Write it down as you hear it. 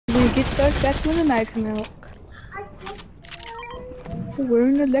That's when the knives come out. We're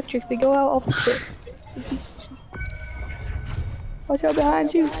in the electrics. They go out off the cliff. Watch out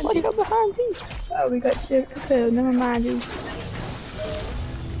behind you. Watch out behind you. Oh, we got killed. Never mind you.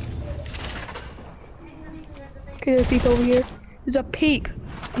 Okay, there's a peep over here. There's a peep.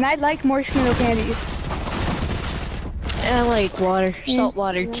 And I like marshmallow candies. I like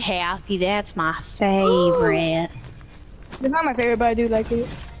saltwater taffy. That's my favorite. It's not my favorite, but I do like it.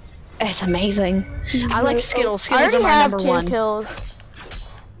 It's amazing. I like Skittles. I Skittles are already my have number 2 one. kills.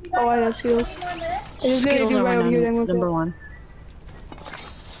 Oh, I love Skittles. Skittles are my number one.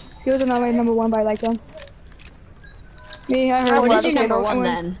 Skittles are not my number one, but I like them. What is your number one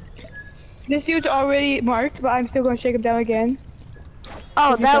then? This dude's already marked, but I'm still gonna shake him down again.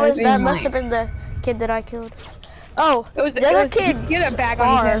 Oh, that must have been the kid that I killed. Oh, the other kid. Get a bag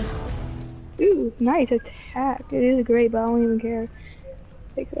on him. Ooh, nice attack. It is great, but I don't even care.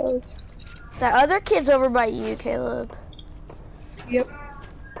 Take those. That other kid's over by you, Caleb. Yep.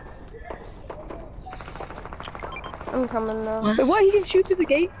 I'm coming now. But what? He can shoot through the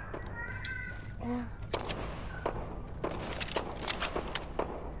gate? Yeah.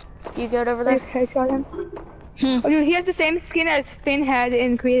 You good over there? Okay, I shot him. Oh, dude, he has the same skin as Finn had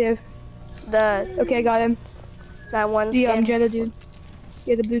in creative. Okay, I got him. That one skin. The jello dude.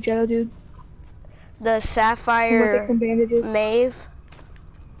 Yeah, the blue jello dude. The sapphire Maeve.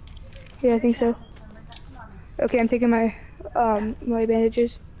 Yeah, I think so. Okay, I'm taking my my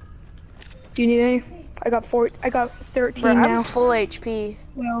bandages. Do you need any? I got 13 Bro, now. I'm full HP.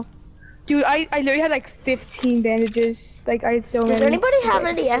 Well, dude, I literally had like 15 bandages. Like I had so many. Does anybody have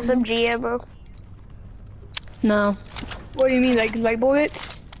any SMG ammo? No. What do you mean, like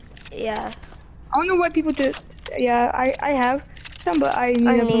bullets? Yeah. I don't know what people do. Yeah, I have some, but I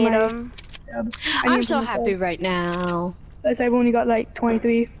need them. I'm so happy right now. I've only got like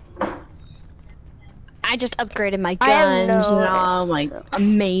 23. I just upgraded my guns and I'm like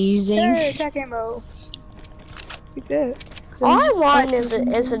amazing. Hey, attack ammo. That's it. All I want is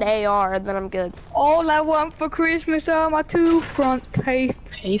an AR and then I'm good. All I want for Christmas are my 2 front teeth.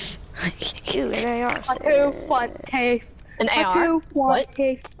 Dude, an AR. My 2 front teeth. An my AR? 2 front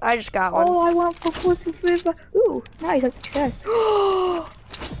teeth. I just got one. All I want for Christmas is my... Ooh, nice, that's the chest.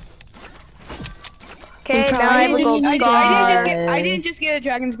 Okay, now I have a gold scar. I didn't just get a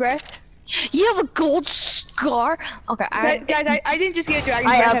dragon's breath. You have a gold scar? Okay, guys, I didn't just get a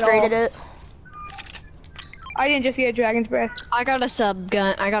dragon's breath I upgraded it. I didn't just get a dragon's breath. I got a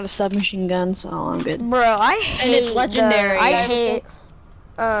submachine gun, so I'm good. Bro, I hate and it's legendary. I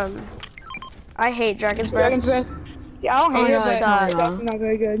hate dragon's breath. Yeah, I don't hate it, but it's not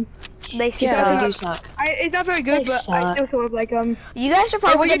very good. They suck. Yeah, they do suck. It's not very good, but I still sort of like them. You guys are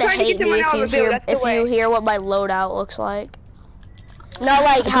probably gonna hate me if you hear what my loadout looks like. Not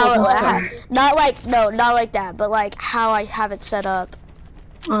like not like that, but like how I have it set up.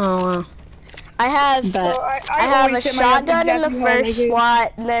 Oh. I have a shotgun in the first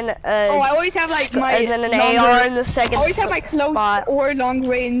slot, and then I always have like my and then an AR in the second. I always have my close spot. or long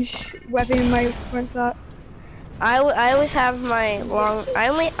range weapon in my front slot. I always have my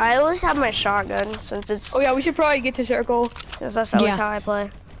I always have my shotgun since it's. Oh yeah, we should probably get to circle. Cause that's always how I play.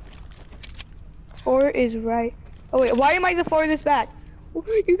 4 is right. Oh wait, why am I the farthest back?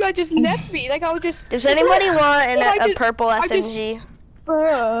 You guys just left me. Like I was just. Does anybody want a purple SMG? I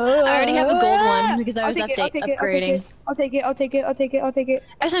already have a gold one because I was upgrading. I'll take it.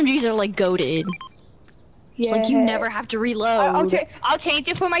 SMGs are like goated. Yeah. It's like you never have to reload. I'll change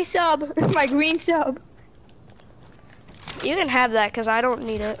it for my sub, my green sub. You can have that because I don't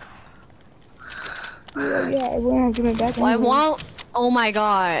need it. Yeah, I won't have to give it back. Well, I won't. Oh my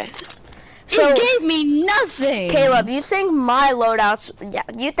god. So, it gave me nothing. Caleb, you think my loadouts? Yeah,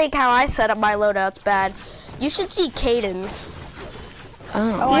 you think how I set up my loadouts bad? You should see Caden's.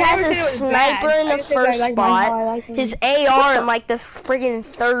 Oh. He has a sniper in the first spot, his AR in like the friggin'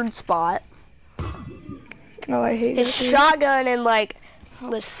 3rd spot. Oh, I hate his shotgun in like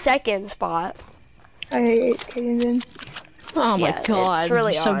the 2nd spot. I hate Caden. Oh my god, it's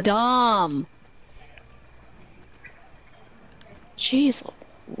really so dumb. Jeez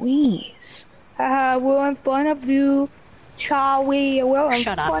Louise. We're in front of you, Charlie. We're in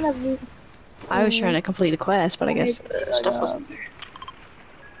front of you. I was trying to complete a quest, but I guess stuff wasn't there.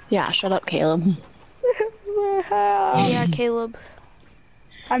 Yeah, shut up, Caleb. Yeah, Caleb.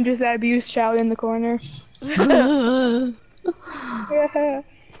 I'm just that abused child in the corner.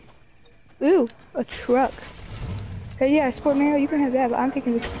 Ooh, a truck. Hey, yeah, Sport Mario, you can have that, but I'm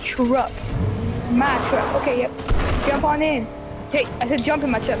taking the truck. My truck. Okay, yep. Jump on in. Hey, I said jump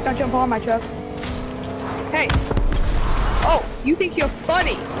in my truck, don't jump on my truck. Hey. Oh, you think you're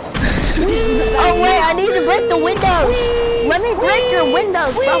funny? Oh wait, I need to break the windows. Let me break your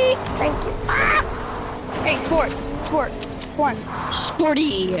windows, bro. Thank you. Hey, sport. One.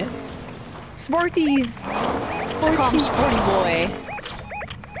 Sporty. Sporties. Call him Sporty Boy.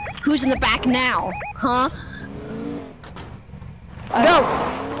 Who's in the back now? Huh? Go.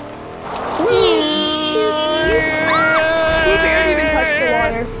 We barely even touched the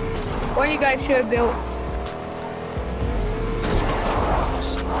water. One you guys should have built.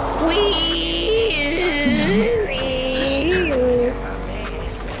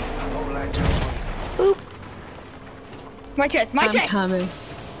 Oop. My chest. I'm coming.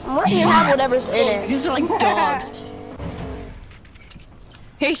 I'm letting you have whatever's in it. These are like dogs.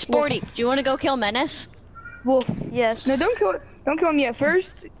 Hey, Sporty, do you want to go kill Menace? Wolf. Yes. No, don't kill him yet.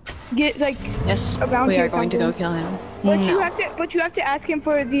 First, get like. Yes, a bounty we are or going to go something. kill him. But No. you have to ask him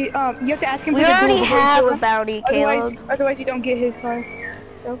for the You have to ask him We for the already gold have before- a bounty, Caleb. Otherwise you don't get his car.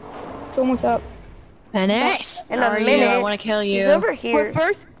 So it's almost up. Menace, In where a are you? minute. I want to kill you. He's over But here.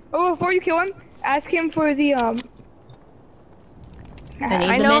 first, before you kill him, ask him for the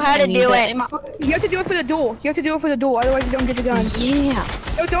I know how to do it. You have to do it for the duel. Otherwise you don't get the gun. Yeah.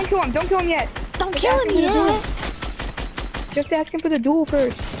 No, don't kill him. Don't kill him yet. Don't kill him yet. You have to ask him for the duel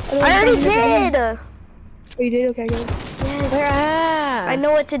first. Otherwise I you already don't get the gun. did. Oh, you did? Okay, good. Yes. Where at? I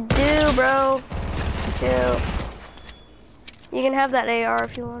know what to do, bro. Chill. You can have that AR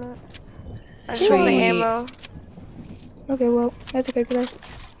if you want it. I just want the Sweet. ammo. Okay, well, that's okay, because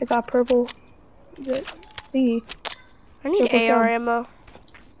I got purple the thingy. I need Purple AR sun. ammo.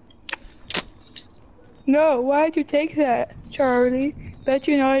 No, why'd you take that, Charlie? Bet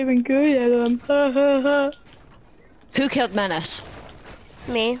you're not even good at them. Ha ha ha. Who killed Menace?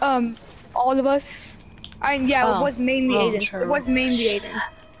 Me. All of us. Yeah, Oh. it was mainly Oh, Aiden. sure. It was mainly Aiden.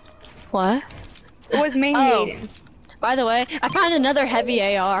 What? It was mainly Oh. Aiden. By the way, I found another heavy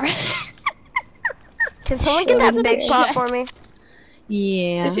AR. Can someone get that big Okay. pot for me?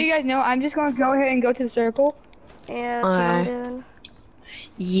 Yeah. Just so you guys know, I'm just gonna go ahead and go to the circle. Yeah, that's what I'm Alright. doing.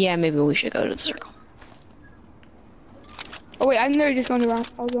 Yeah, maybe we should go to the circle. Oh wait, I'm literally just going around.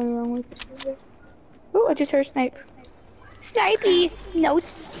 I was going the wrong way. Oh, I just heard snipe. Snipey! No, Did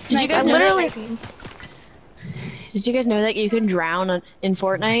you guys I'm know literally- that? Did you guys know that you can drown in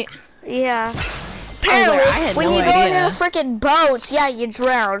Fortnite? Yeah. I Apparently, had when no you go idea. into the freaking boats, yeah, you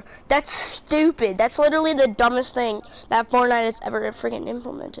drown. That's stupid. That's literally the dumbest thing that Fortnite has ever freaking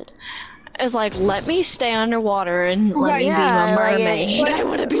implemented. It's like, let me stay underwater and let me yeah, be a like, mermaid. But- I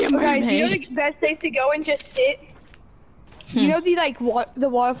want to be a Guys, you know mermaid. the best place to go and just sit? You know the the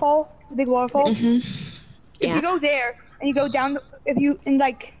waterfall? The big waterfall? If Yeah. you go there and you go down,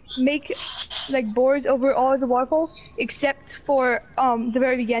 make like boards over all of the waterfall except for the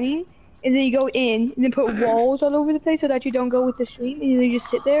very beginning, and then you go in and then put walls all over the place so that you don't go with the stream, and then you just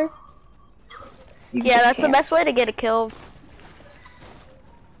sit there. You Yeah, just that's the camp. best way to get a kill.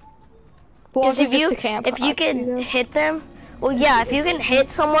 Walls Because are if just you to camp, if you actually, can though. hit them, well, yeah, if you can hit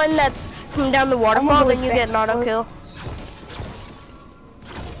someone that's coming down the waterfall, go then with you get an that auto part. kill.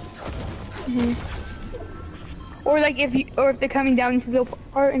 Or like if they're coming down into the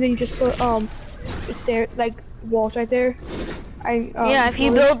part, and then you just put stair like walls right there. Yeah, if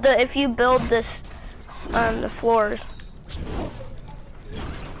you build this on the floors.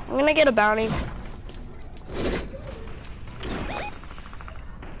 I'm gonna get a bounty.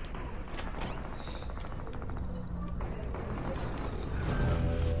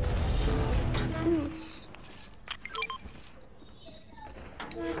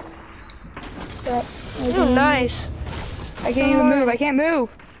 Oh, nice. I can't even move. I can't move.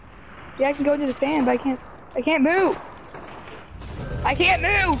 Yeah, I can go to the sand, but I can't move. I can't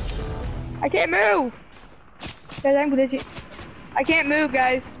move. I can't move. Guys, I'm glitching. I can't move,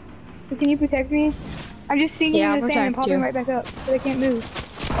 guys. So can you protect me? I'm just sinking Yeah, in the I'll sand and protect popping you. right back up, so I can't move.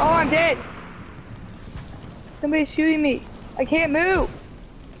 Oh, I'm dead. Somebody's shooting me. I can't move.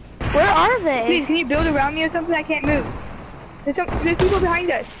 Where are Please, they? can you build around me or something? I can't move. There's people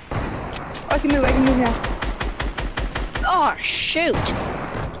behind us. Oh, I can move now. Oh, shoot.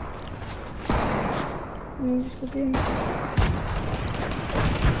 Just look in.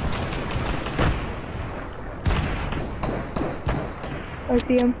 I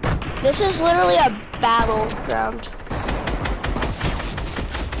see him. This is literally a battleground.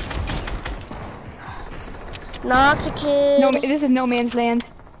 Knocked a kid. No, this is no man's land.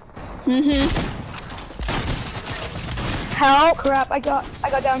 Help. Crap! I got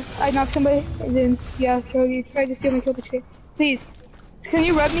down. I knocked somebody, and then yeah, Charlie tried to steal my kill chicken. Please, can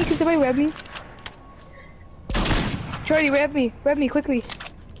you rev me? Can somebody rev me? Charlie, rev me quickly.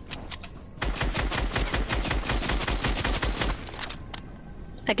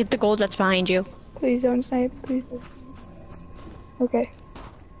 I get the gold that's behind you. Please don't snipe. Please don't. Okay.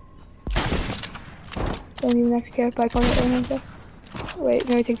 Don't even actually care if I call it and stuff. Wait,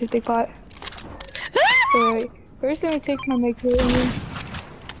 let me take this big pot. Wait. First, let me take my make here.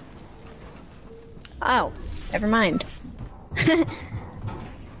 Oh, never mind.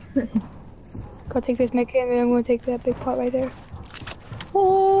 Go take this make and then I'm gonna take that big pot right there.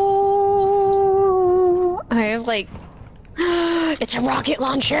 Oh, I have like, it's a rocket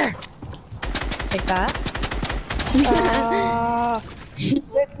launcher. Take that.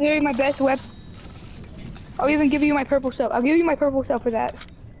 That's literally my best weapon. I'll even give you my purple stuff. I'll give you my purple stuff for that.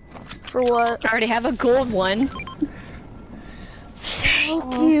 For what? I already have a gold one.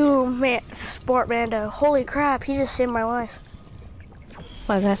 Thank you, man. Sport Mando. Holy crap, he just saved my life.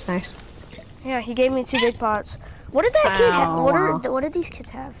 Well, that's nice. Yeah, he gave me 2 big pots. What did that kid have? What did these kids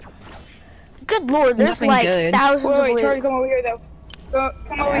have? Good lord, there's Nothing like good. thousands of Wait, loot. Charlie, come over here though.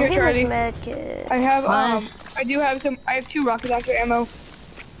 Come over here, Charlie. Med kit. I have I do have some. I have 2 rocket launcher ammo.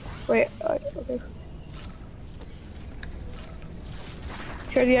 Wait, okay.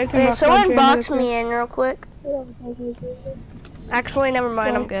 Charlie, I have some Wait, rocket someone launcher box ammo. me in real quick. Actually, never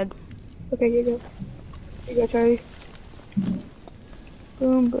mind, I'm good. Okay, here you go. Here you go, Charlie.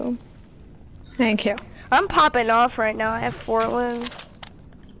 Boom, boom. Thank you. I'm popping off right now. I have 4 limbs.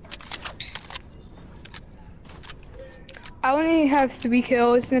 I only have 3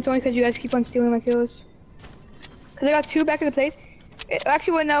 kills, and it's only because you guys keep on stealing my kills. Cause I got 2 back in the place.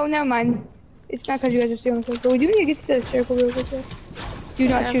 Actually, well, no, never mind. It's not because you guys are stealing my kills, but we do need to get to the circle real quick. So. Do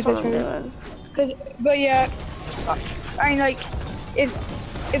not shoot that Charlie. But yeah, I mean, like, if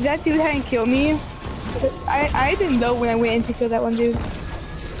that dude hadn't killed me, I didn't know when I went in to kill that one dude.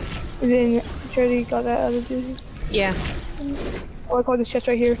 And then Charlie got that other dude. Yeah. Oh, I call this chest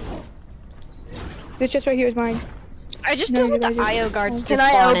right here. This chest right here is mine. I just don't want the IO guards to Can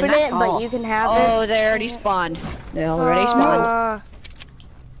spawn. I open it, but you can have it? Oh, they already spawned. They already spawned.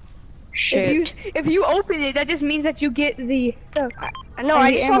 Shoot. If you open it, that just means that you get the stuff. I know,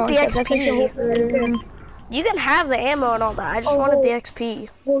 I just want the XP. XP. You can have the ammo and all that. I just wanted the XP.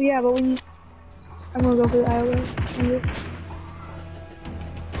 Well, yeah, but when you... I'm gonna go for the IO.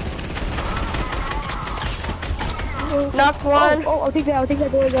 Knocked one. Oh, I'll take that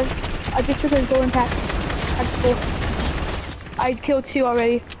gold again. I just took a golden pack. That's cool. I killed 2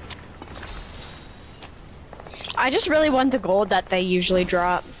 already. I just really want the gold that they usually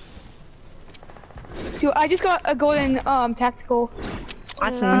drop. So I just got a golden tactical.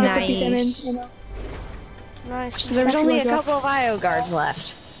 That's nice. Nice. So there's only a couple of IO guards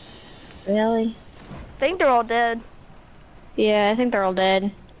left. Really? I think they're all dead. Yeah, I think they're all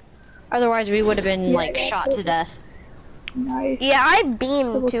dead. Otherwise, we would have been like shot to death. Nice. Yeah, I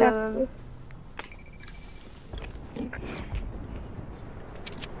beamed 2 of them.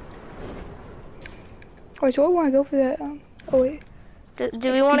 Alright, so I want to go for that. Oh wait.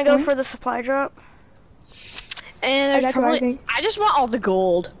 Do we want to go for the supply drop? And there's probably, I just want all the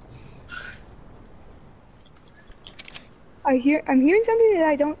gold. I'm hearing something that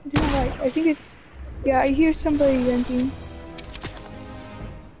I do not like. I think it's, yeah, I hear somebody venting.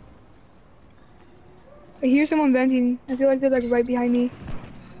 I hear someone venting. I feel like they're like right behind me.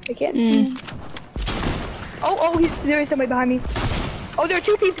 I can't see him. Oh, there is somebody behind me. Oh, there are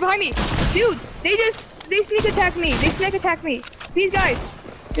 2 people behind me. Dude, they sneak attacked me. They sneak attacked me. These guys,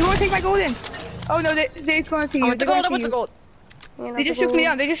 they want to take my golden. Oh no, they're going to see you. I want the gold, I want the gold. They just shook me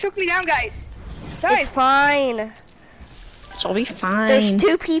down. They just shook me down, guys. It's fine. It'll be fine. There's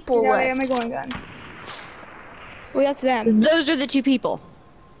 2 people left. Where am I going then? Well, that's them. Those are the 2 people.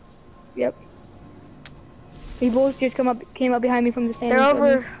 Yep. They both just came up behind me from the sand. They're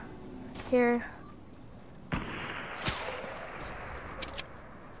over here.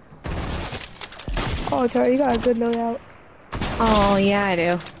 Oh, Charlie, you got a good loadout. Oh, yeah, I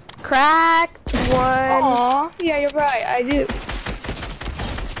do. Cracked 1. Aw, yeah, you're right, I do.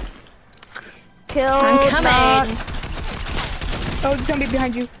 Killed. I'm coming. Knocked. Oh, there's somebody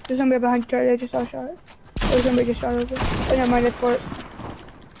behind you. There's somebody behind you, Charlie. I just saw a shot. Oh, somebody just shot over. Oh, never mind, that's for it.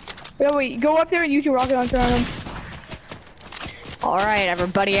 Wait, go up there and use your rocket launcher on him. Alright,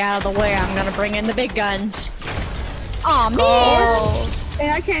 everybody out of the way. I'm gonna bring in the big guns. Aw, man!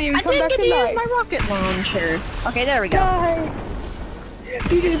 And I can't even come back to life. I didn't get to use my rocket launcher. Okay, there we go. Die.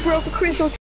 You just broke a crystal.